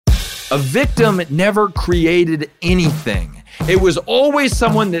A victim never created anything. It was always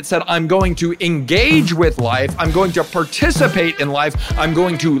someone that said, I'm going to engage with life, I'm going to participate in life, I'm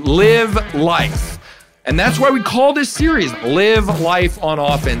going to live life. And that's why we call this series Live Life on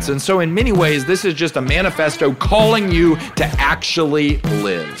Offense. And so in many ways, this is just a manifesto calling you to actually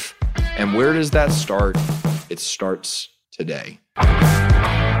live. And where does that start? It starts today.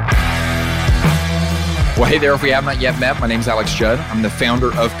 Well, hey there, if we have not yet met, my name is Alex Judd. I'm the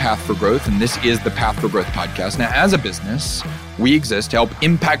founder of Path for Growth, and this is the Path for Growth podcast. Now, as a business, we exist to help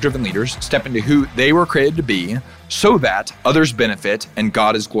impact-driven leaders step into who they were created to be so that others benefit and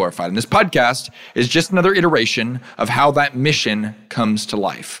God is glorified. And this podcast is just another iteration of how that mission comes to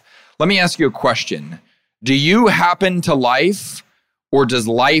life. Let me ask you a question. Do you happen to life, or does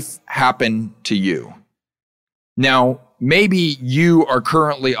life happen to you? Now, maybe you are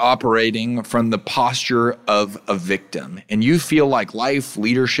currently operating from the posture of a victim, and you feel like life,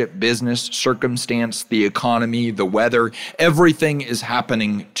 leadership, business, circumstance, the economy, the weather, everything is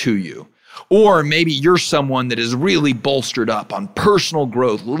happening to you. Or maybe you're someone that is really bolstered up on personal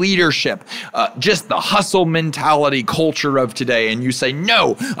growth, leadership, just the hustle mentality culture of today, and you say,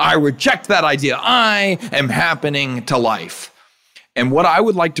 no, I reject that idea. I am happening to life. And what I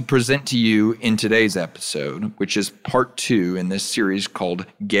would like to present to you in today's episode, which is part 2 in this series called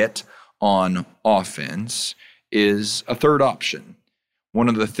Get on Offense, is a third option. One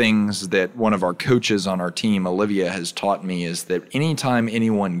of the things that one of our coaches on our team, Olivia, has taught me is that anytime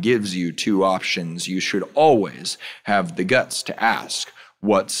anyone gives you 2 options, you should always have the guts to ask,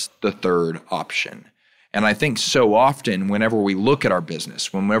 what's the third option? And I think so often, whenever we look at our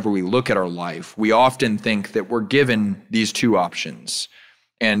business, whenever we look at our life, we often think that we're given these 2 options.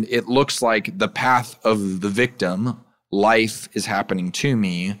 And it looks like the path of the victim, life is happening to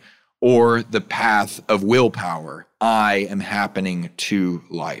me, or the path of willpower, I am happening to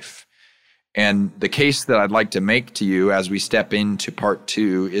life. And the case that I'd like to make to you as we step into part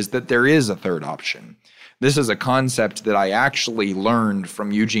 2 is that there is a third option. This is a concept that I actually learned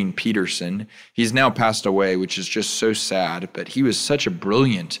from Eugene Peterson. He's now passed away, which is just so sad, but he was such a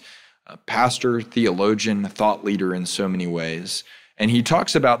brilliant pastor, theologian, thought leader in so many ways. And he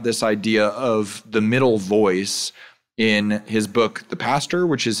talks about this idea of the middle voice in his book, The Pastor,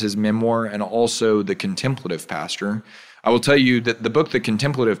 which is his memoir, and also The Contemplative Pastor. I will tell you that the book, The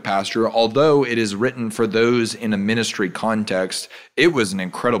Contemplative Pastor, although it is written for those in a ministry context, it was an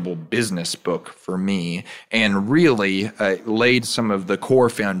incredible business book for me and really laid some of the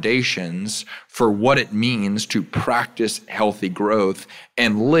core foundations for what it means to practice healthy growth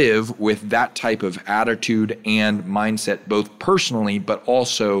and live with that type of attitude and mindset, both personally but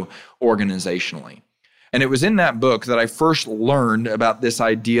also organizationally. And it was in that book that I first learned about this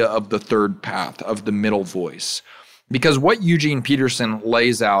idea of the third path, of the middle voice. Because what Eugene Peterson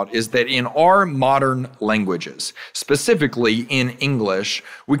lays out is that in our modern languages, specifically in English,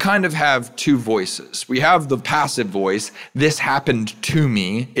 we kind of have 2 voices. We have the passive voice, this happened to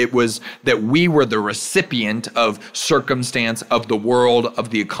me. It was that we were the recipient of circumstance, of the world, of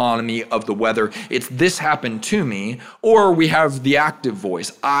the economy, of the weather. It's this happened to me. Or we have the active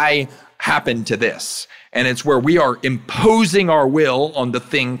voice, I happened to this. And it's where we are imposing our will on the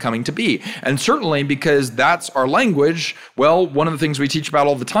thing coming to be. And certainly because that's our language, well, one of the things we teach about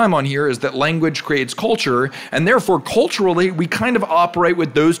all the time on here is that language creates culture. And therefore, culturally, we kind of operate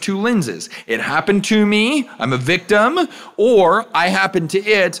with those 2 lenses. It happened to me, I'm a victim, or I happened to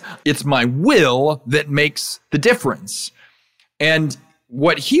it, it's my will that makes the difference. And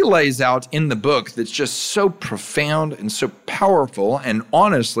what he lays out in the book that's just so profound and so powerful, and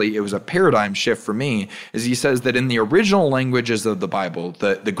honestly, it was a paradigm shift for me, is he says that in the original languages of the Bible,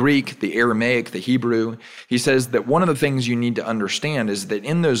 the Greek, the Aramaic, the Hebrew, he says that one of the things you need to understand is that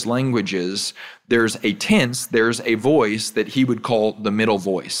in those languages, there's a tense, there's a voice that he would call the middle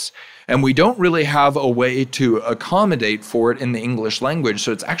voice. And we don't really have a way to accommodate for it in the English language,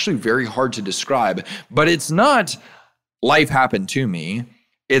 so it's actually very hard to describe. But it's not life happened to me.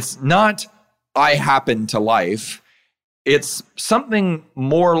 It's not I happened to life. It's something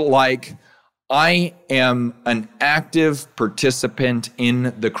more like I am an active participant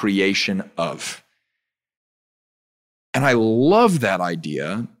in the creation of. And I love that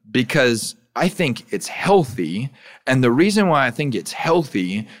idea because I think it's healthy. And the reason why I think it's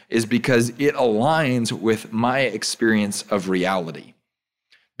healthy is because it aligns with my experience of reality.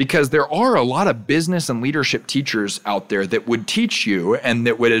 Because there are a lot of business and leadership teachers out there that would teach you and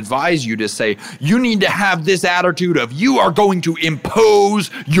that would advise you to say, you need to have this attitude of you are going to impose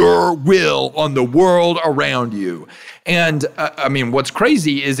your will on the world around you. And what's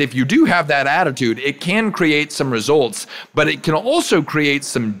crazy is if you do have that attitude, it can create some results, but it can also create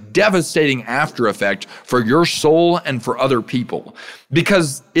some devastating after effect for your soul and for other people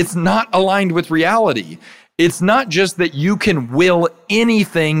because it's not aligned with reality. It's not just that you can will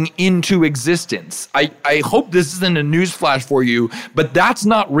anything into existence. I hope this isn't a newsflash for you, but that's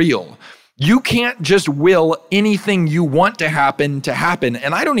not real. You can't just will anything you want to happen,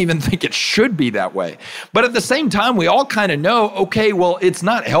 and I don't even think it should be that way. But at the same time, we all kind of know, okay, well, it's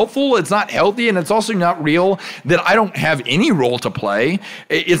not helpful, it's not healthy, and it's also not real that I don't have any role to play.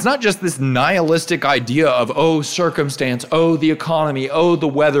 It's not just this nihilistic idea of, oh, circumstance, oh, the economy, oh, the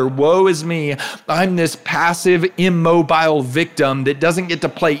weather, woe is me. I'm this passive, immobile victim that doesn't get to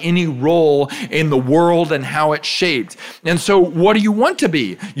play any role in the world and how it's shaped. And so what do you want to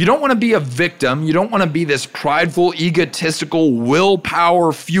be? You don't want to be a victim. You don't want to be this prideful, egotistical,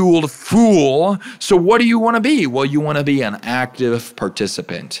 willpower-fueled fool. So what do you want to be? Well, you want to be an active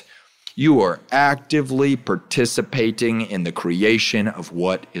participant. You are actively participating in the creation of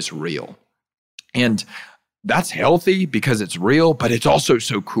what is real. And that's healthy because it's real, but it's also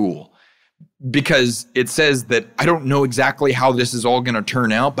so cool. Because it says that I don't know exactly how this is all going to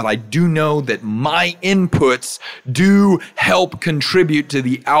turn out, but I do know that my inputs do help contribute to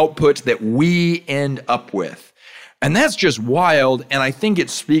the output that we end up with. And that's just wild. And I think it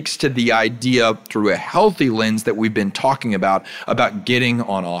speaks to the idea through a healthy lens that we've been talking about getting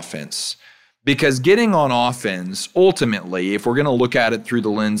on offense. Because getting on offense, ultimately, if we're going to look at it through the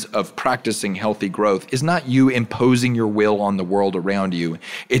lens of practicing healthy growth, is not you imposing your will on the world around you.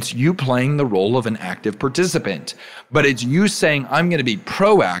 It's you playing the role of an active participant. But it's you saying, I'm going to be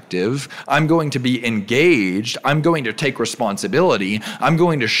proactive, I'm going to be engaged, I'm going to take responsibility, I'm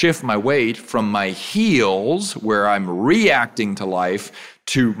going to shift my weight from my heels, where I'm reacting to life,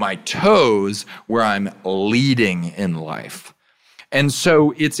 to my toes, where I'm leading in life. And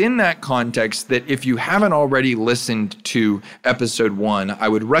so it's in that context that if you haven't already listened to episode 1, I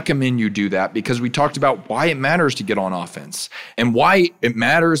would recommend you do that because we talked about why it matters to get on offense and why it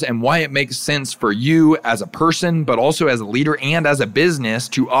matters and why it makes sense for you as a person, but also as a leader and as a business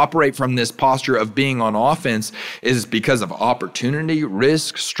to operate from this posture of being on offense is because of opportunity,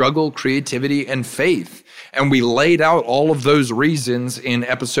 risk, struggle, creativity, and faith. And we laid out all of those reasons in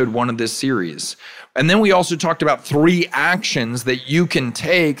episode 1 of this series. And then we also talked about 3 actions that you can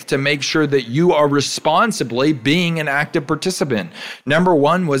take to make sure that you are responsibly being an active participant. Number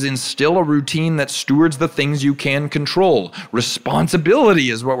 1 was instill a routine that stewards the things you can control. Responsibility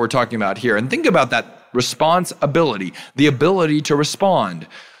is what we're talking about here. And think about that responsibility, the ability to respond.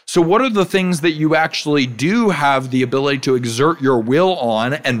 So what are the things that you actually do have the ability to exert your will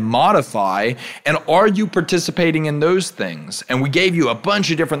on and modify? And are you participating in those things? And we gave you a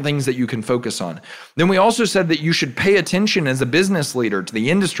bunch of different things that you can focus on. Then we also said that you should pay attention as a business leader to the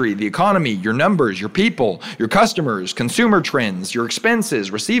industry, the economy, your numbers, your people, your customers, consumer trends, your expenses,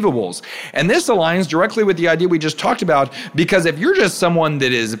 receivables. And this aligns directly with the idea we just talked about, because if you're just someone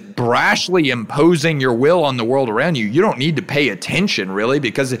that is brashly imposing your will on the world around you, you don't need to pay attention really,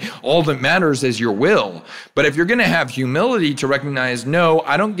 because all that matters is your will. But if you're going to have humility to recognize, no,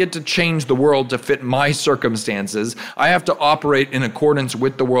 I don't get to change the world to fit my circumstances, I have to operate in accordance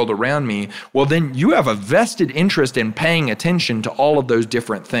with the world around me, well, then you have a vested interest in paying attention to all of those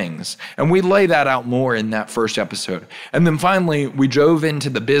different things. And we lay that out more in that first episode. And then finally, we drove into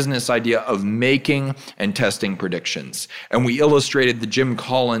the business idea of making and testing predictions. And we illustrated the Jim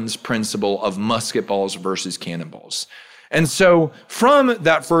Collins principle of musket balls versus cannonballs. And so from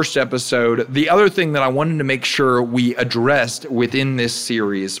that first episode, the other thing that I wanted to make sure we addressed within this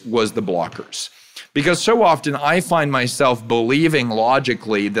series was the blockers. Because so often I find myself believing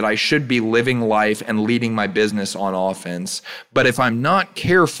logically that I should be living life and leading my business on offense. But if I'm not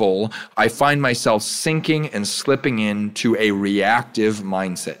careful, I find myself sinking and slipping into a reactive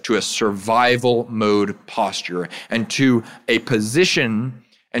mindset, to a survival mode posture, and to a position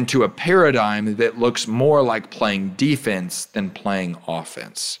and to a paradigm that looks more like playing defense than playing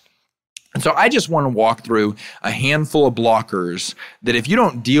offense. And so I just want to walk through a handful of blockers that if you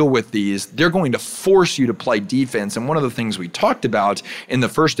don't deal with these, they're going to force you to play defense. And one of the things we talked about in the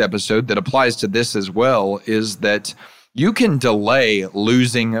first episode that applies to this as well is that you can delay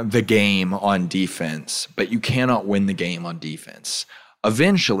losing the game on defense, but you cannot win the game on defense.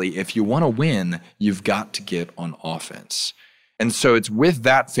 Eventually, if you want to win, you've got to get on offense. And so it's with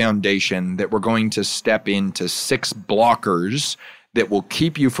that foundation that we're going to step into 6 blockers that will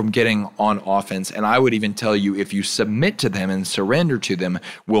keep you from getting on offense. And I would even tell you, if you submit to them and surrender to them,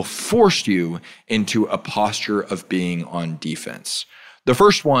 will force you into a posture of being on defense. The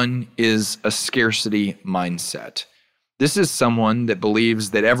first one is a scarcity mindset. This is someone that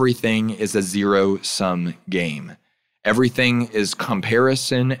believes that everything is a zero-sum game. Everything is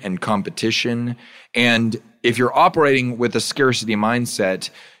comparison and competition. And if you're operating with a scarcity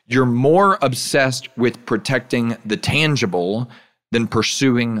mindset, you're more obsessed with protecting the tangible than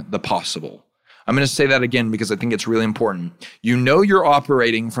pursuing the possible. I'm going to say that again because I think it's really important. You know you're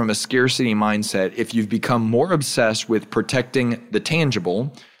operating from a scarcity mindset if you've become more obsessed with protecting the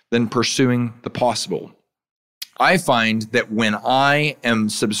tangible than pursuing the possible. I find that when I am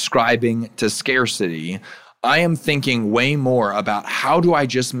subscribing to scarcity, I am thinking way more about how do I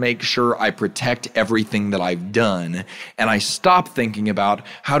just make sure I protect everything that I've done, and I stop thinking about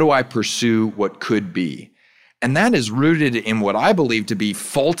how do I pursue what could be. And that is rooted in what I believe to be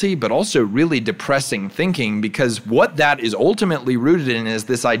faulty, but also really depressing thinking, because what that is ultimately rooted in is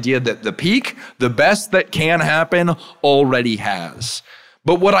this idea that the peak, the best that can happen, already has.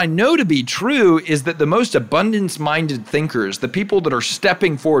 But what I know to be true is that the most abundance-minded thinkers, the people that are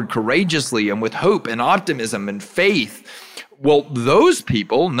stepping forward courageously and with hope and optimism and faith, well, those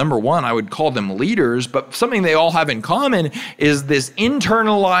people, number one, I would call them leaders, but something they all have in common is this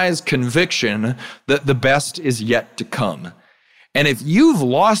internalized conviction that the best is yet to come. And if you've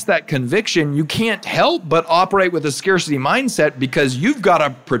lost that conviction, you can't help but operate with a scarcity mindset because you've got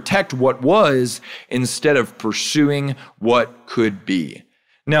to protect what was instead of pursuing what could be.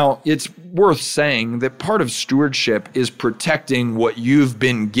 Now, it's worth saying that part of stewardship is protecting what you've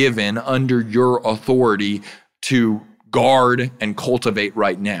been given under your authority to guard and cultivate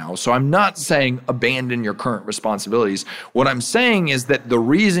right now. So I'm not saying abandon your current responsibilities. What I'm saying is that the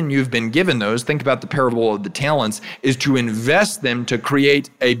reason you've been given those, think about the parable of the talents, is to invest them to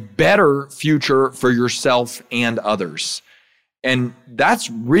create a better future for yourself and others. And that's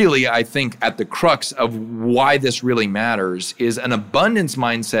really, I think, at the crux of why this really matters, is an abundance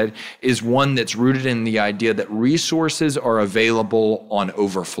mindset is one that's rooted in the idea that resources are available on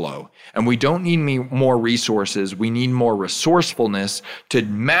overflow. And we don't need more resources. We need more resourcefulness to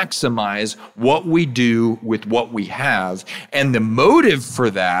maximize what we do with what we have. And the motive for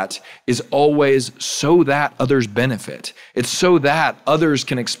that is always so that others benefit. It's so that others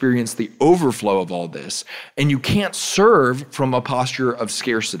can experience the overflow of all this. And you can't serve from a posture of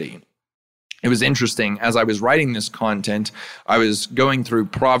scarcity. It was interesting. As I was writing this content, I was going through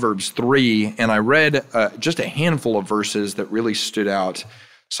Proverbs 3, and I read just a handful of verses that really stood out.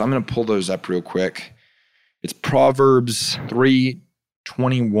 So I'm going to pull those up real quick. It's Proverbs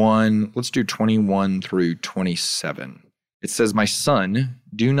 3:21. Let's do 21 through 27. It says, "My son,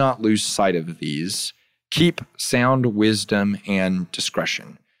 do not lose sight of these. Keep sound wisdom and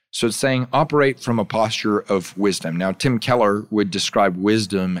discretion." So it's saying operate from a posture of wisdom. Now, Tim Keller would describe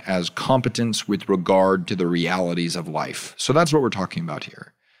wisdom as competence with regard to the realities of life. So that's what we're talking about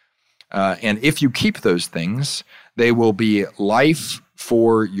here. And if you keep those things, they will be life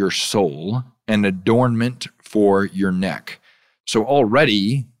for your soul and adornment for your neck. So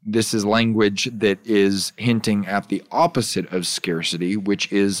already, this is language that is hinting at the opposite of scarcity, which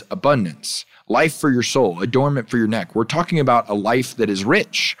is abundance. Life for your soul, adornment for your neck. We're talking about a life that is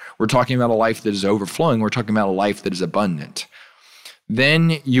rich. We're talking about a life that is overflowing. We're talking about a life that is abundant.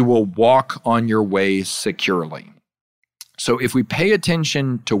 Then you will walk on your way securely. So if we pay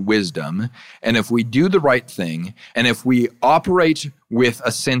attention to wisdom, and if we do the right thing, and if we operate with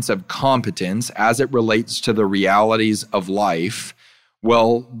a sense of competence as it relates to the realities of life,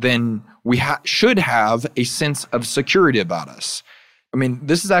 well, then we should have a sense of security about us. I mean,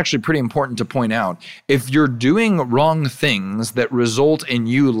 this is actually pretty important to point out. If you're doing wrong things that result in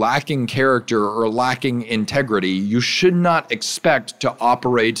you lacking character or lacking integrity, you should not expect to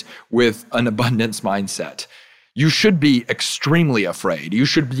operate with an abundance mindset. You should be extremely afraid. You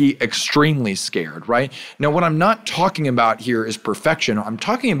should be extremely scared, right? Now, what I'm not talking about here is perfection. I'm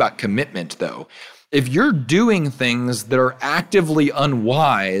talking about commitment, though. If you're doing things that are actively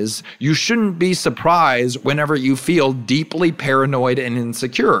unwise, you shouldn't be surprised whenever you feel deeply paranoid and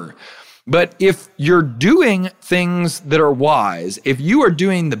insecure. But if you're doing things that are wise, if you are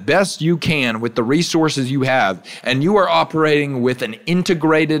doing the best you can with the resources you have, and you are operating with an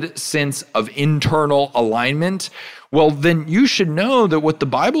integrated sense of internal alignment, well, then you should know that what the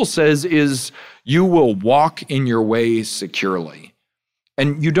Bible says is you will walk in your way securely.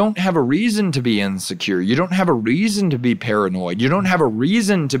 And you don't have a reason to be insecure. You don't have a reason to be paranoid. You don't have a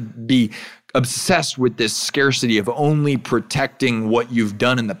reason to be obsessed with this scarcity of only protecting what you've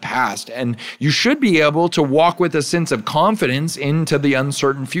done in the past. And you should be able to walk with a sense of confidence into the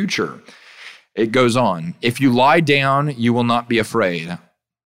uncertain future. It goes on. If you lie down, you will not be afraid.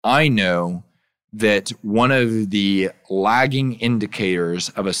 I know that one of the lagging indicators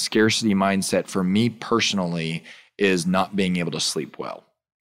of a scarcity mindset for me personally is not being able to sleep well.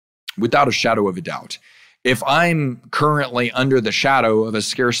 Without a shadow of a doubt. If I'm currently under the shadow of a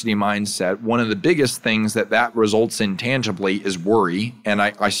scarcity mindset, one of the biggest things that results in tangibly is worry. And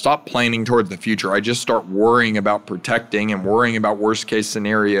I stop planning toward the future. I just start worrying about protecting and worrying about worst case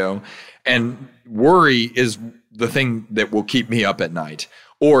scenario. And worry is the thing that will keep me up at night.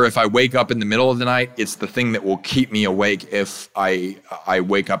 Or if I wake up in the middle of the night, it's the thing that will keep me awake if I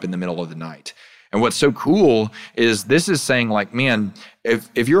wake up in the middle of the night. And what's so cool is this is saying like, man,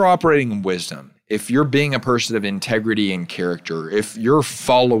 if you're operating in wisdom, if you're being a person of integrity and character, if you're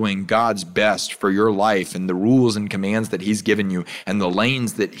following God's best for your life and the rules and commands that he's given you and the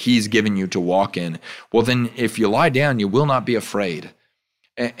lanes that he's given you to walk in, well, then if you lie down, you will not be afraid.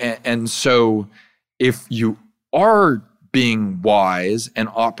 And so if you are being wise and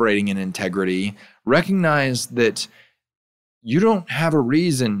operating in integrity, recognize that you don't have a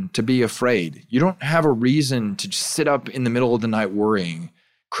reason to be afraid. You don't have a reason to just sit up in the middle of the night worrying.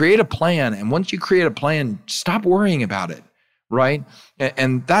 Create a plan. And once you create a plan, stop worrying about it, right?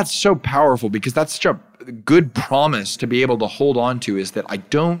 And that's so powerful because that's such a good promise to be able to hold on to, is that I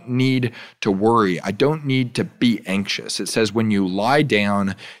don't need to worry. I don't need to be anxious. It says when you lie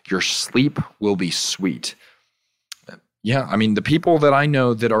down, your sleep will be sweet. Yeah, I mean, the people that I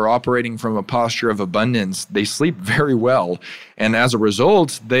know that are operating from a posture of abundance, they sleep very well. And as a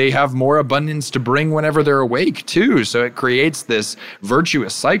result, they have more abundance to bring whenever they're awake too. So it creates this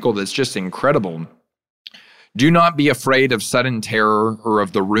virtuous cycle that's just incredible. Do not be afraid of sudden terror or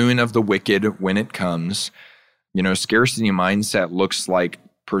of the ruin of the wicked when it comes. You know, scarcity mindset looks like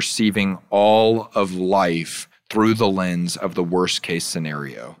perceiving all of life through the lens of the worst case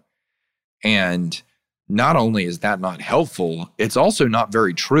scenario. And not only is that not helpful, it's also not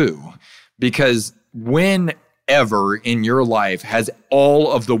very true, because whenever in your life has all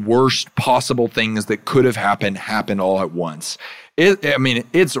of the worst possible things that could have happened all at once?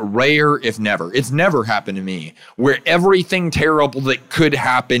 It's rare if never. It's never happened to me where everything terrible that could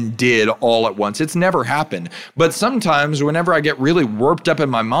happen did all at once. It's never happened. But sometimes whenever I get really warped up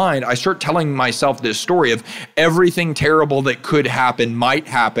in my mind, I start telling myself this story of everything terrible that could happen might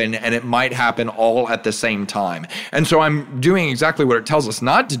happen, and it might happen all at the same time. And so I'm doing exactly what it tells us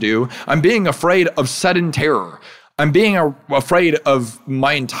not to do. I'm being afraid of sudden terror. I'm being afraid of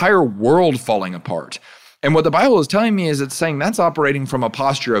my entire world falling apart. And what the Bible is telling me is it's saying that's operating from a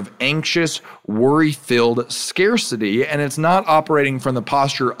posture of anxious, worry-filled scarcity, and it's not operating from the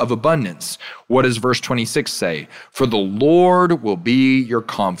posture of abundance. What does verse 26 say? For the Lord will be your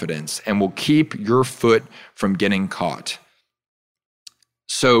confidence and will keep your foot from getting caught.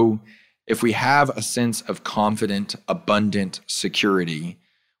 So if we have a sense of confident, abundant security,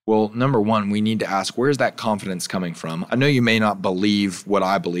 well, number one, we need to ask, where's that confidence coming from? I know you may not believe what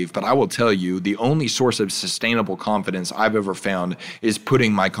I believe, but I will tell you the only source of sustainable confidence I've ever found is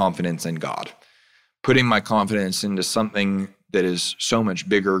putting my confidence in God, putting my confidence into something that is so much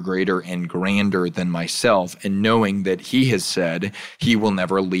bigger, greater, and grander than myself, and knowing that he has said he will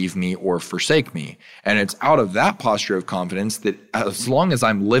never leave me or forsake me. And it's out of that posture of confidence that as long as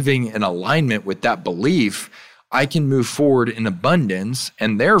I'm living in alignment with that belief, I can move forward in abundance,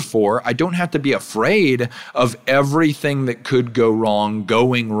 and therefore I don't have to be afraid of everything that could go wrong,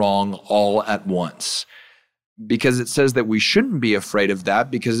 going wrong all at once. Because it says that we shouldn't be afraid of that,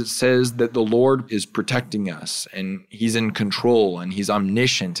 because it says that the Lord is protecting us, and he's in control, and he's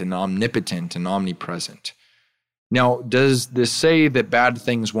omniscient and omnipotent and omnipresent. Now, does this say that bad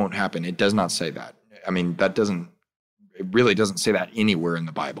things won't happen? It does not say that. I mean, it really doesn't say that anywhere in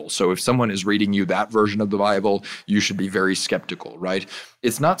the Bible. So if someone is reading you that version of the Bible, you should be very skeptical, right?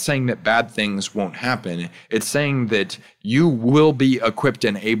 It's not saying that bad things won't happen. It's saying that you will be equipped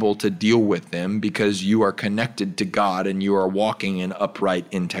and able to deal with them because you are connected to God and you are walking in upright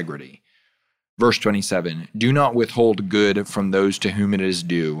integrity. Verse 27, do not withhold good from those to whom it is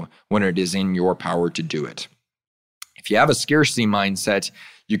due when it is in your power to do it. If you have a scarcity mindset,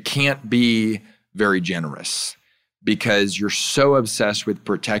 you can't be very generous, because you're so obsessed with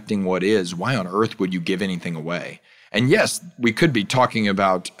protecting what is. Why on earth would you give anything away? And yes, we could be talking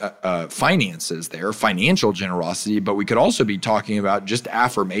about finances there, financial generosity, but we could also be talking about just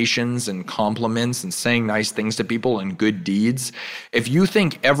affirmations and compliments and saying nice things to people and good deeds. If you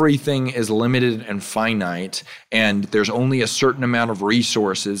think everything is limited and finite and there's only a certain amount of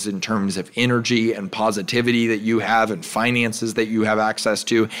resources in terms of energy and positivity that you have and finances that you have access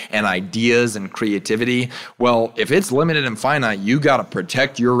to and ideas and creativity, well, if it's limited and finite, you got to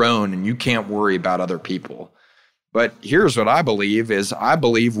protect your own and you can't worry about other people. But here's what I believe is I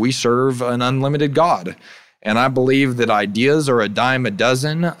believe we serve an unlimited God. And I believe that ideas are a dime a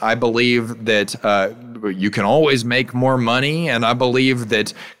dozen. I believe that you can always make more money. And I believe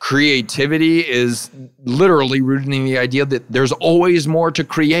that creativity is literally rooted in the idea that there's always more to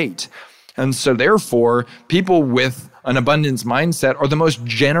create. And so therefore, people with an abundance mindset are the most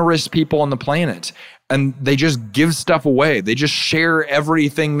generous people on the planet. And they just give stuff away. They just share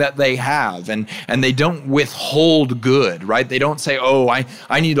everything that they have, and they don't withhold good, right? They don't say, oh,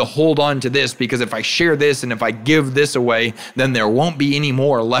 I need to hold on to this because if I share this and if I give this away, then there won't be any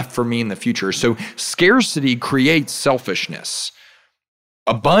more left for me in the future. So scarcity creates selfishness.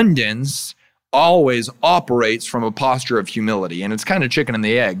 Abundance always operates from a posture of humility. And it's kind of chicken and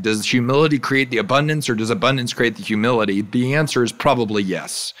the egg. Does humility create the abundance, or does abundance create the humility? The answer is probably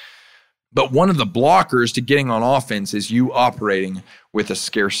yes. But one of the blockers to getting on offense is you operating with a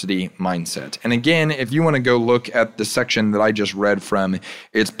scarcity mindset. And again, if you want to go look at the section that I just read from,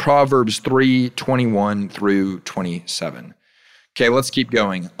 it's Proverbs 3:21 through 27. Okay, let's keep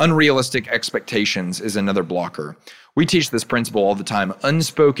going. Unrealistic expectations is another blocker. We teach this principle all the time.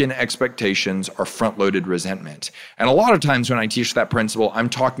 Unspoken expectations are front-loaded resentment. And a lot of times when I teach that principle, I'm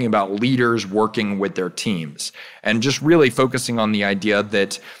talking about leaders working with their teams and just really focusing on the idea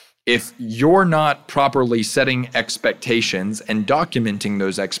that if you're not properly setting expectations and documenting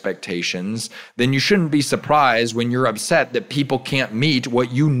those expectations, then you shouldn't be surprised when you're upset that people can't meet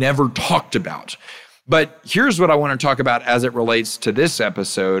what you never talked about. But here's what I want to talk about as it relates to this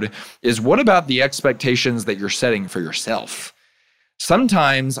episode is what about the expectations that you're setting for yourself?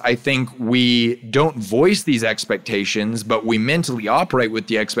 Sometimes I think we don't voice these expectations, but we mentally operate with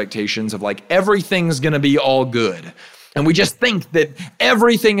the expectations of like, everything's going to be all good. And we just think that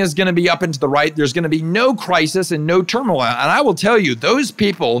everything is going to be up and to the right. There's going to be no crisis and no turmoil. And I will tell you, those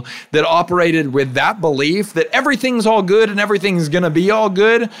people that operated with that belief that everything's all good and everything's going to be all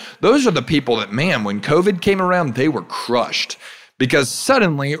good, those are the people that, man, when COVID came around, they were crushed. Because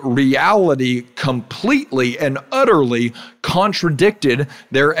suddenly reality completely and utterly contradicted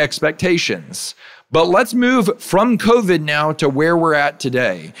their expectations. But let's move from COVID now to where we're at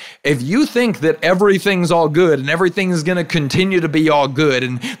today. If you think that everything's all good and everything's going to continue to be all good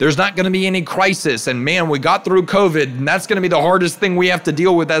and there's not going to be any crisis and man, we got through COVID and that's going to be the hardest thing we have to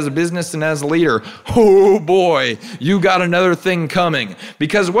deal with as a business and as a leader, oh boy, you got another thing coming.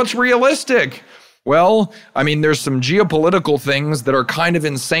 Because what's realistic? Well, I mean, there's some geopolitical things that are kind of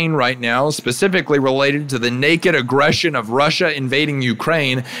insane right now, specifically related to the naked aggression of Russia invading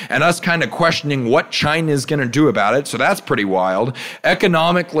Ukraine and us kind of questioning what China is going to do about it. So that's pretty wild.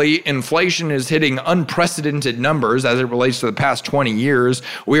 Economically, inflation is hitting unprecedented numbers as it relates to the past 20 years.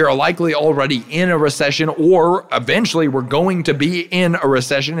 We are likely already in a recession, or eventually we're going to be in a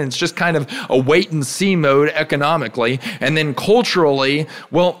recession. It's just kind of a wait and see mode economically. And then culturally,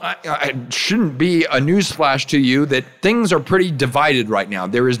 well, I shouldn't be a newsflash to you that things are pretty divided right now.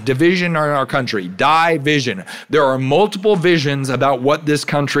 There is division in our country, division. There are multiple visions about what this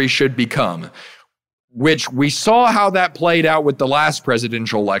country should become, which we saw how that played out with the last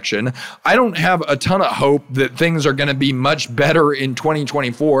presidential election. I don't have a ton of hope that things are going to be much better in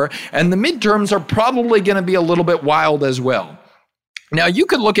 2024, and the midterms are probably going to be a little bit wild as well. Now, you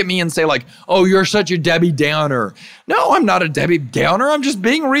could look at me and say like, oh, you're such a Debbie Downer. No, I'm not a Debbie Downer. I'm just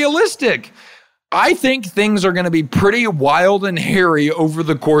being realistic. I think things are going to be pretty wild and hairy over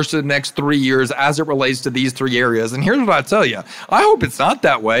the course of the next 3 years as it relates to these three areas. And here's what I tell you. I hope it's not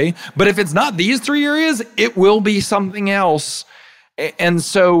that way. But if it's not these three areas, it will be something else. And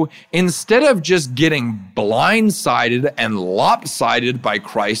so instead of just getting blindsided and lopsided by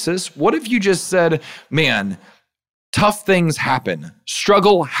crisis, what if you just said, man, tough things happen.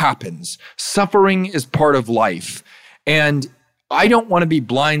 Struggle happens. Suffering is part of life. And I don't want to be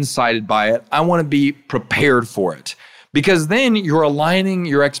blindsided by it. I want to be prepared for it, because then you're aligning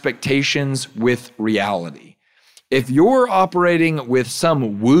your expectations with reality. If you're operating with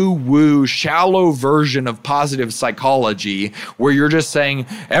some woo-woo, shallow version of positive psychology where you're just saying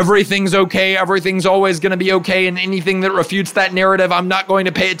everything's okay, everything's always going to be okay, and anything that refutes that narrative, I'm not going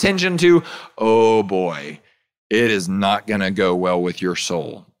to pay attention to, oh boy, it is not going to go well with your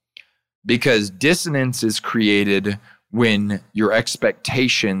soul. Because dissonance is created when your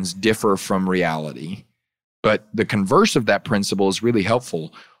expectations differ from reality. But the converse of that principle is really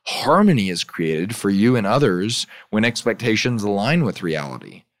helpful. Harmony is created for you and others when expectations align with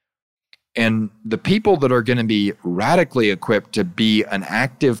reality. And the people that are going to be radically equipped to be an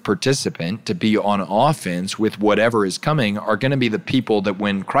active participant, to be on offense with whatever is coming, are going to be the people that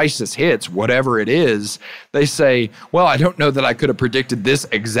when crisis hits, whatever it is, they say, well, I don't know that I could have predicted this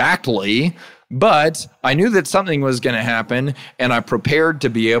exactly, but I knew that something was going to happen, and I prepared to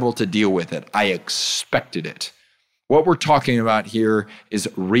be able to deal with it. I expected it. What we're talking about here is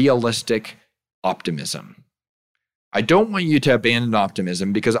realistic optimism. I don't want you to abandon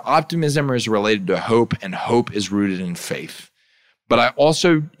optimism because optimism is related to hope and hope is rooted in faith. But I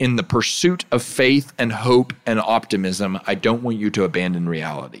also, in the pursuit of faith and hope and optimism, I don't want you to abandon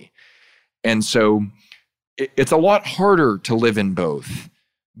reality. And so it's a lot harder to live in both,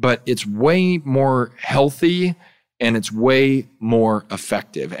 but it's way more healthy and it's way more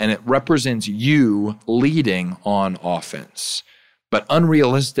effective. And it represents you leading on offense. But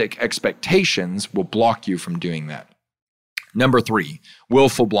unrealistic expectations will block you from doing that. Number 3,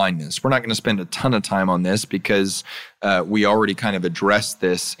 willful blindness. We're not going to spend a ton of time on this because we already kind of addressed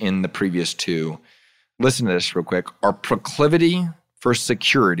this in the previous 2. Listen to this real quick. Our proclivity for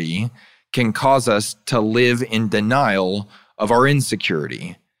security can cause us to live in denial of our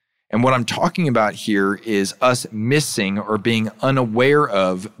insecurity. And what I'm talking about here is us missing or being unaware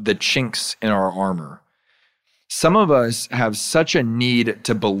of the chinks in our armor. Some of us have such a need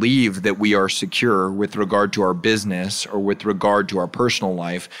to believe that we are secure with regard to our business or with regard to our personal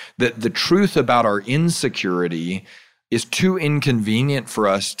life that the truth about our insecurity is too inconvenient for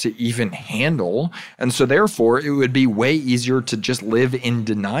us to even handle. And so therefore, it would be way easier to just live in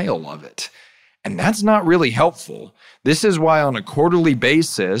denial of it. And that's not really helpful. This is why on a quarterly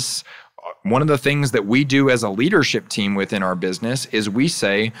basis, one of the things that we do as a leadership team within our business is we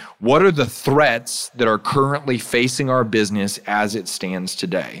say, what are the threats that are currently facing our business as it stands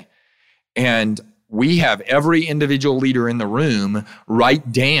today? And we have every individual leader in the room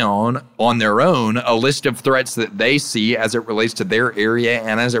write down on their own a list of threats that they see as it relates to their area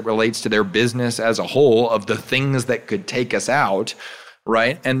and as it relates to their business as a whole of the things that could take us out,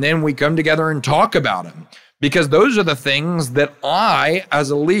 right? And then we come together and talk about them. Because those are the things that I, as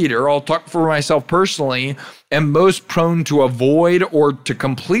a leader, I'll talk for myself personally, am most prone to avoid or to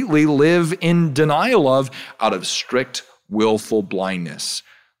completely live in denial of out of strict willful blindness.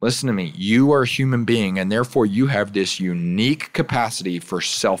 Listen to me, you are a human being, and therefore you have this unique capacity for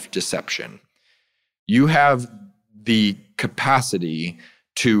self-deception. You have the capacity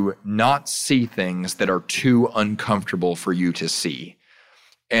to not see things that are too uncomfortable for you to see.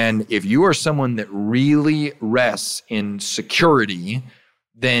 And if you are someone that really rests in security,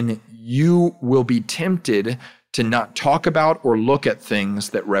 then you will be tempted to not talk about or look at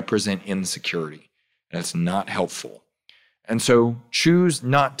things that represent insecurity. And it's not helpful. And so choose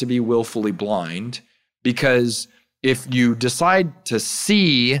not to be willfully blind, because if you decide to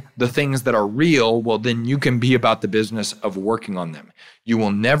see the things that are real, well, then you can be about the business of working on them. You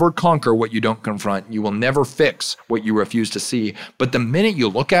will never conquer what you don't confront. You will never fix what you refuse to see. But the minute you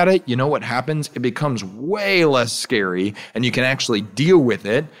look at it, you know what happens? It becomes way less scary, and you can actually deal with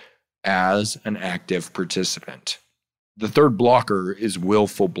it as an active participant. The third blocker is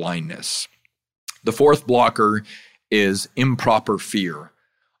willful blindness. The fourth blocker is improper fear.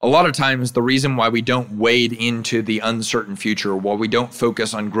 A lot of times, the reason why we don't wade into the uncertain future, why we don't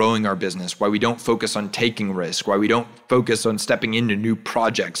focus on growing our business, why we don't focus on taking risk, why we don't focus on stepping into new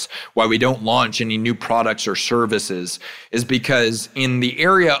projects, why we don't launch any new products or services, is because in the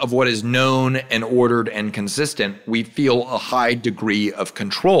area of what is known and ordered and consistent, we feel a high degree of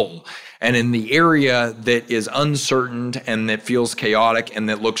control. And in the area that is uncertain and that feels chaotic and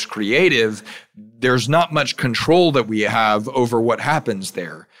that looks creative, there's not much control that we have over what happens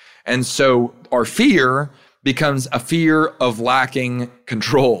there. And so our fear becomes a fear of lacking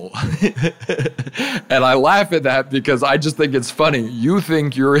control. And I laugh at that because I just think it's funny. You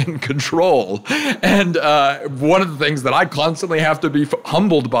think you're in control. And one of the things that I constantly have to be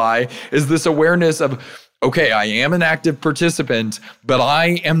humbled by is this awareness of, okay, I am an active participant, but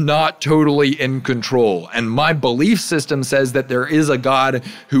I am not totally in control. And my belief system says that there is a God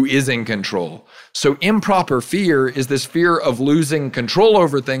who is in control. So improper fear is this fear of losing control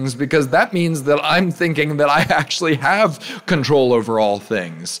over things, because that means that I'm thinking that I actually have control over all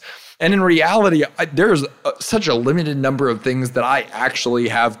things. And in reality, there's such a limited number of things that I actually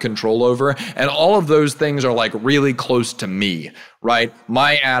have control over. And all of those things are like really close to me, right?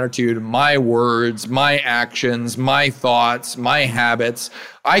 My attitude, my words, my actions, my thoughts, my habits.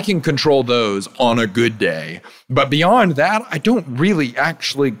 I can control those on a good day. But beyond that, I don't really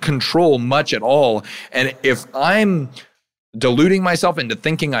actually control much at all. And if I'm deluding myself into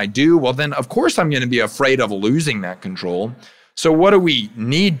thinking I do, well, then of course I'm going to be afraid of losing that control. So what do we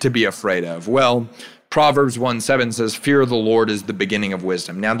need to be afraid of? Well, Proverbs 1:7 says, fear of the Lord is the beginning of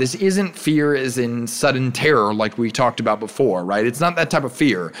wisdom. Now, this isn't fear as in sudden terror like we talked about before, right? It's not that type of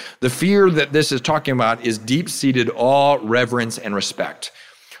fear. The fear that this is talking about is deep-seated awe, reverence, and respect.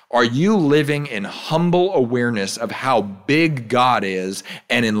 Are you living in humble awareness of how big God is,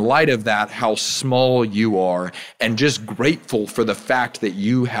 and in light of that, how small you are, and just grateful for the fact that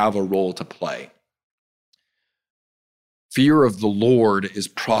you have a role to play? Fear of the Lord is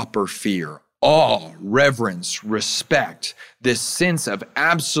proper fear. Awe, reverence, respect, this sense of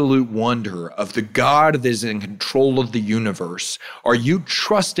absolute wonder of the God that is in control of the universe. Are you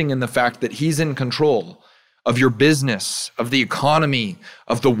trusting in the fact that He's in control of your business, of the economy,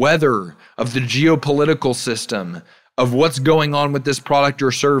 of the weather, of the geopolitical system, of what's going on with this product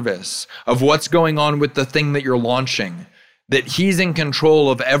or service, of what's going on with the thing that you're launching, that He's in control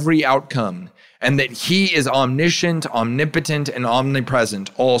of every outcome, and that He is omniscient, omnipotent, and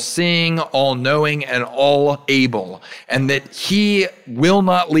omnipresent, all-seeing, all-knowing, and all-able, and that He will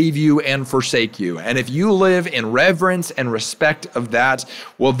not leave you and forsake you. And if you live in reverence and respect of that,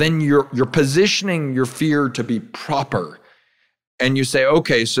 well, then you're positioning your fear to be proper. And you say,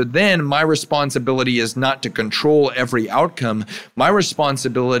 okay, so then my responsibility is not to control every outcome. My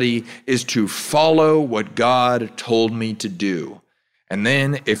responsibility is to follow what God told me to do. And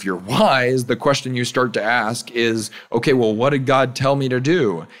then if you're wise, the question you start to ask is, okay, well, what did God tell me to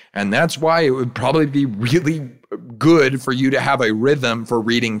do? And that's why it would probably be really good for you to have a rhythm for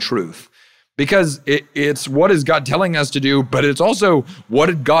reading truth. Because it's what is God telling us to do, but it's also what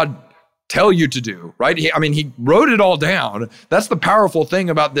did God tell you to do, right? He wrote it all down. That's the powerful thing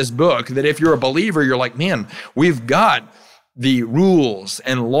about this book, that if you're a believer, you're like, man, we've got the rules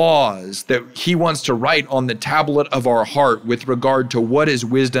and laws that He wants to write on the tablet of our heart with regard to what is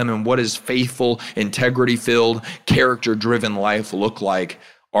wisdom and what is faithful, integrity-filled, character-driven life look like.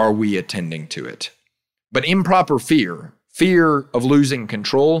 Are we attending to it? But improper fear of losing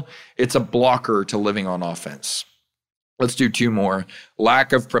control, it's a blocker to living on offense. Let's do two more.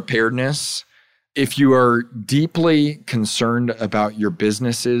 Lack of preparedness. If you are deeply concerned about your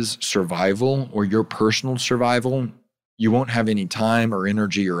business's survival or your personal survival, you won't have any time or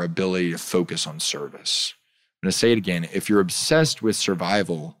energy or ability to focus on service. I'm going to say it again. If you're obsessed with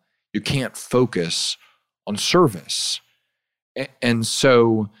survival, you can't focus on service. And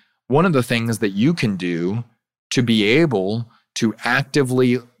so one of the things that you can do to be able to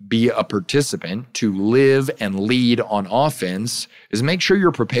actively be a participant, to live and lead on offense, is make sure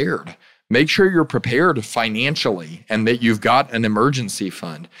you're prepared. Make sure you're prepared financially and that you've got an emergency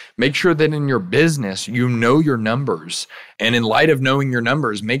fund. Make sure that in your business, you know your numbers. And in light of knowing your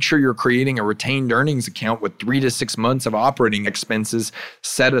numbers, make sure you're creating a retained earnings account with 3 to 6 months of operating expenses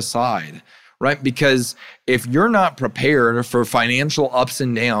set aside, right? Because if you're not prepared for financial ups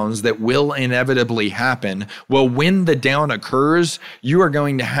and downs that will inevitably happen, well, when the down occurs, you are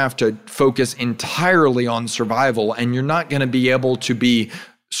going to have to focus entirely on survival, and you're not going to be able to be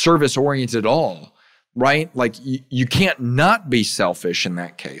service-oriented at all, right? Like you can't not be selfish in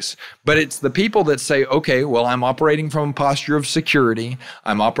that case. But it's the people that say, okay, well, I'm operating from a posture of security.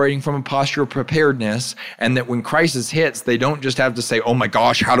 I'm operating from a posture of preparedness. And that when crisis hits, they don't just have to say, oh my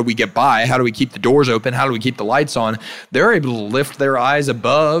gosh, how do we get by? How do we keep the doors open? How do we keep the lights on? They're able to lift their eyes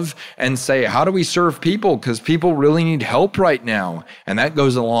above and say, how do we serve people? Because people really need help right now. And that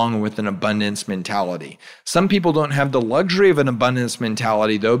goes along with an abundance mentality. Some people don't have the luxury of an abundance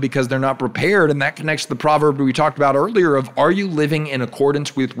mentality, though, because they're not prepared. And that connects to the proverb we talked about earlier of, are you living in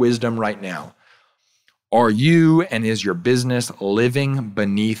accordance with wisdom right now? Are you and is your business living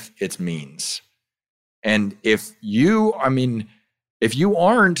beneath its means? And if you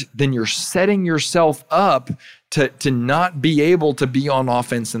aren't, then you're setting yourself up to not be able to be on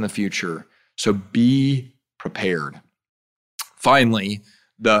offense in the future. So be prepared. Finally,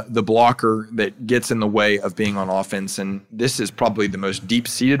 the blocker that gets in the way of being on offense, and this is probably the most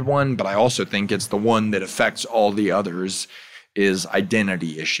deep-seated one, but I also think it's the one that affects all the others, is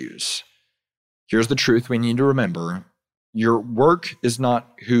identity issues. Here's the truth we need to remember. Your work is not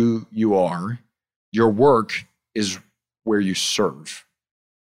who you are. Your work is where you serve.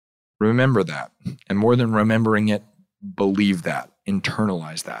 Remember that. And more than remembering it, believe that.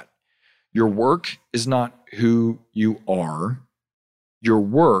 Internalize that. Your work is not who you are. Your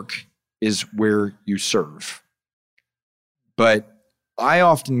work is where you serve. But I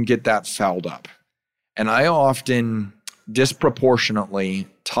often get that fouled up. And I often disproportionately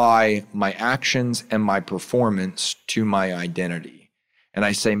tie my actions and my performance to my identity. And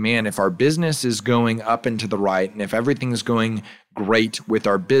I say, man, if our business is going up and to the right, and if everything's going great with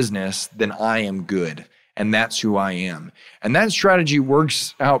our business, then I am good. And that's who I am. And that strategy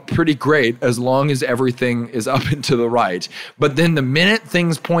works out pretty great as long as everything is up and to the right. But then the minute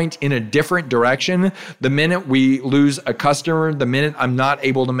things point in a different direction, the minute we lose a customer, the minute I'm not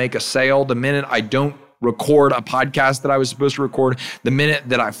able to make a sale, the minute I don't record a podcast that I was supposed to record, the minute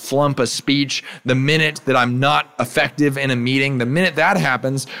that I flump a speech, the minute that I'm not effective in a meeting, the minute that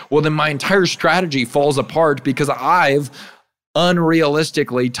happens, well, then my entire strategy falls apart because I've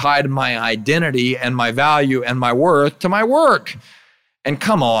unrealistically tied my identity and my value and my worth to my work. And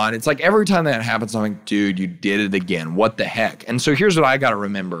come on, it's like every time that happens, I'm like, dude, you did it again. What the heck? And so here's what I got to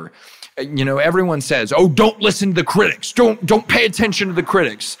remember. You know, everyone says, oh, don't listen to the critics. Don't pay attention to the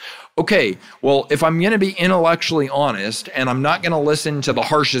critics. Okay, well, if I'm going to be intellectually honest and I'm not going to listen to the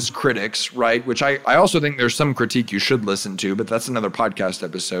harshest critics, right, which I also think there's some critique you should listen to, but that's another podcast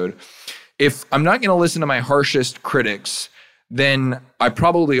episode. If I'm not going to listen to my harshest critics, then I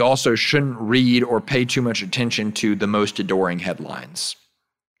probably also shouldn't read or pay too much attention to the most adoring headlines.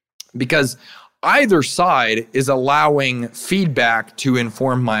 Because either side is allowing feedback to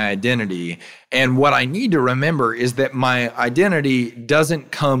inform my identity. And what I need to remember is that my identity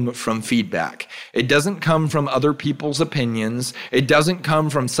doesn't come from feedback. It doesn't come from other people's opinions. It doesn't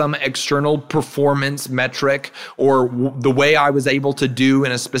come from some external performance metric or the way I was able to do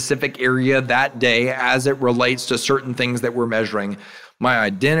in a specific area that day as it relates to certain things that we're measuring. My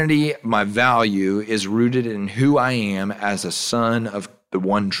identity, my value is rooted in who I am as a son of the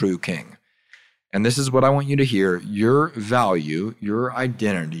one true King. And this is what I want you to hear. Your value, your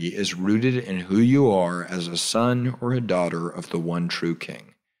identity is rooted in who you are as a son or a daughter of the one true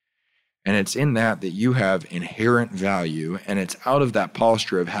King. And it's in that you have inherent value, and it's out of that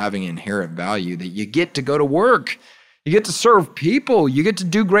posture of having inherent value that you get to go to work. You get to serve people. You get to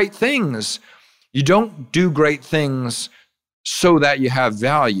do great things. You don't do great things so that you have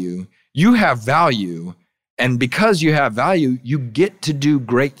value. You have value, and because you have value, you get to do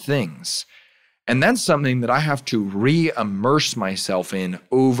great things. And that's something that I have to re-immerse myself in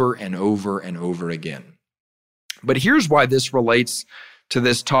over and over and over again. But here's why this relates to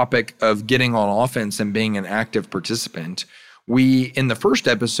this topic of getting on offense and being an active participant. We, in the first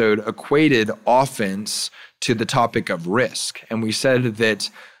episode, equated offense to the topic of risk. And we said that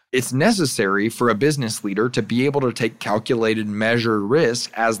it's necessary for a business leader to be able to take calculated, measured risk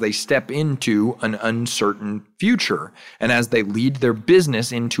as they step into an uncertain future and as they lead their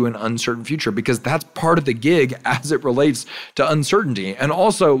business into an uncertain future, because that's part of the gig as it relates to uncertainty. And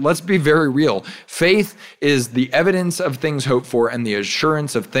also, let's be very real. Faith is the evidence of things hoped for and the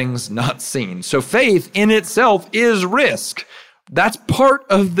assurance of things not seen. So faith in itself is risk. That's part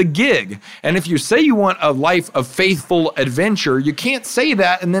of the gig. And if you say you want a life of faithful adventure, you can't say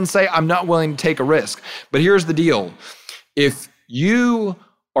that and then say, I'm not willing to take a risk. But here's the deal. If you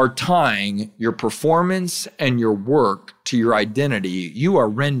are tying your performance and your work to your identity, you are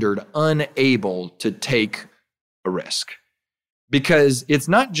rendered unable to take a risk. Because it's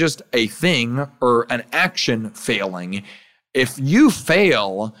not just a thing or an action failing. If you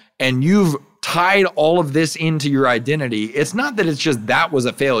fail and you've tied all of this into your identity, it's not that it's just that was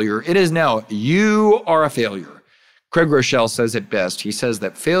a failure. It is now you are a failure. Craig Rochelle says it best. He says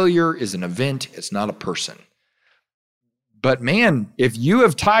that failure is an event, it's not a person. But man, if you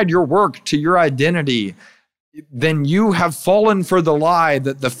have tied your work to your identity, then you have fallen for the lie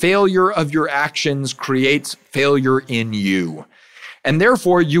that the failure of your actions creates failure in you. And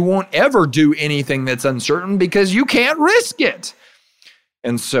therefore, you won't ever do anything that's uncertain because you can't risk it.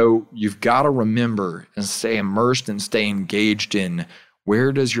 And so you've got to remember and stay immersed and stay engaged in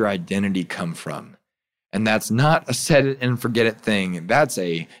where does your identity come from? And that's not a set it and forget it thing. That's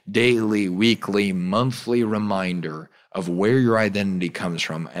a daily, weekly, monthly reminder of where your identity comes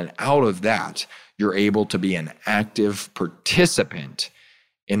from. And out of that, you're able to be an active participant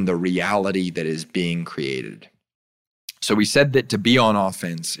in the reality that is being created. So we said that to be on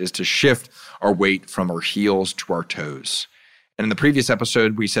offense is to shift our weight from our heels to our toes. And in the previous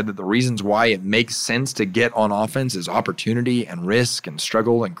episode, we said that the reasons why it makes sense to get on offense is opportunity and risk and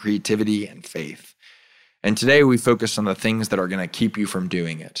struggle and creativity and faith. And today we focus on the things that are going to keep you from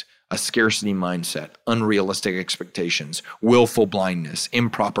doing it. A scarcity mindset, unrealistic expectations, willful blindness,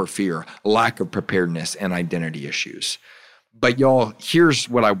 improper fear, lack of preparedness, and identity issues. But y'all, here's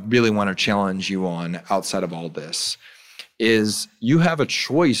what I really want to challenge you on outside of all this, is you have a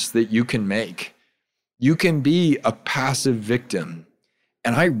choice that you can make. You can be a passive victim.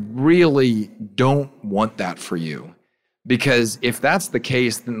 And I really don't want that for you. Because if that's the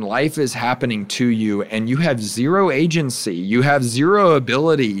case, then life is happening to you and you have zero agency. You have zero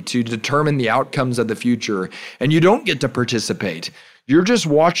ability to determine the outcomes of the future, and you don't get to participate. You're just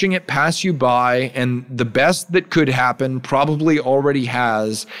watching it pass you by, and the best that could happen probably already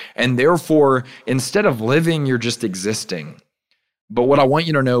has. And therefore, instead of living, you're just existing. But what I want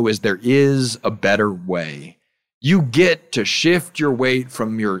you to know is there is a better way. You get to shift your weight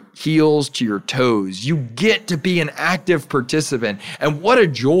from your heels to your toes. You get to be an active participant. And what a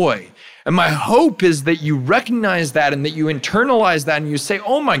joy. And my hope is that you recognize that and that you internalize that and you say,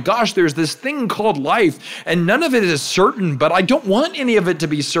 oh my gosh, there's this thing called life and none of it is certain, but I don't want any of it to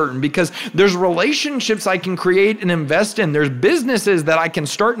be certain because there's relationships I can create and invest in. There's businesses that I can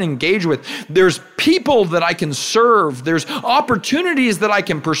start and engage with. There's people that I can serve. There's opportunities that I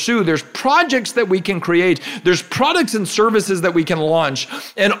can pursue. There's projects that we can create. There's products and services that we can launch.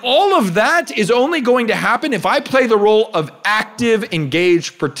 And all of that is only going to happen if I play the role of active,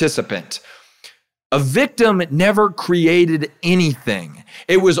 engaged participant. A victim never created anything.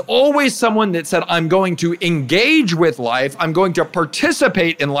 It was always someone that said, I'm going to engage with life. I'm going to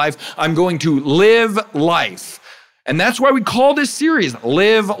participate in life. I'm going to live life. And that's why we call this series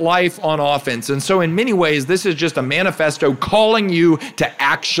Live Life on Offense. And so in many ways, this is just a manifesto calling you to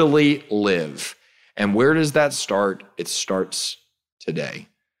actually live. And where does that start? It starts today.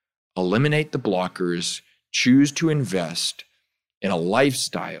 Eliminate the blockers. Choose to invest in a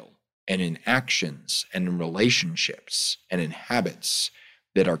lifestyle and in actions and in relationships and in habits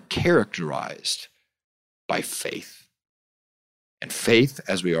that are characterized by faith. And faith,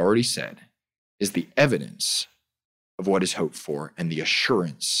 as we already said, is the evidence of what is hoped for and the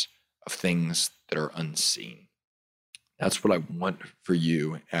assurance of things that are unseen. That's what I want for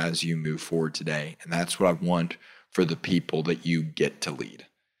you as you move forward today. And that's what I want for the people that you get to lead.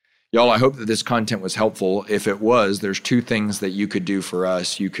 Y'all, I hope that this content was helpful. If it was, there's two things that you could do for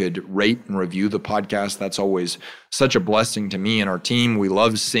us. You could rate and review the podcast. That's always such a blessing to me and our team. We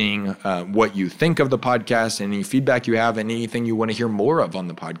love seeing what you think of the podcast, any feedback you have, and anything you want to hear more of on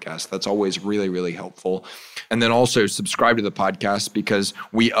the podcast. That's always really, really helpful. And then also subscribe to the podcast because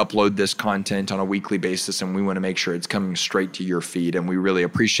we upload this content on a weekly basis and we want to make sure it's coming straight to your feed. And we really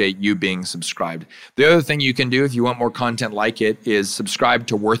appreciate you being subscribed. The other thing you can do if you want more content like it is subscribe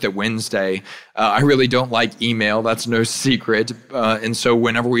to Worth It Wednesday. I really don't like email. That's no secret. And so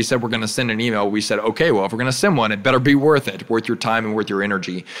whenever we said we're going to send an email, we said, okay, well, if we're going to send one, it better be worth it, worth your time and worth your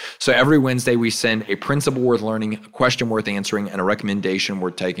energy. So every Wednesday we send a principle worth learning, a question worth answering, and a recommendation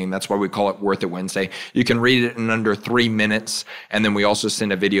worth taking. That's why we call it Worth It Wednesday. You can read it in under 3 minutes. And then we also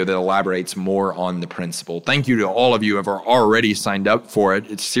send a video that elaborates more on the principle. Thank you to all of you who have already signed up for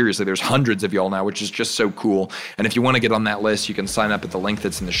it. It's seriously, there's hundreds of y'all now, which is just so cool. And if you want to get on that list, you can sign up at the link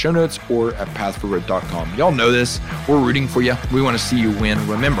that's in the show notes or at pathforgrowth.com. Y'all know this. We're rooting for you. We want to see you win.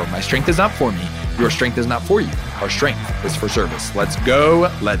 Remember, my strength is not for me. Your strength is not for you. Our strength is for service. Let's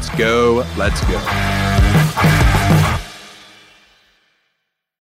go. Let's go. Let's go.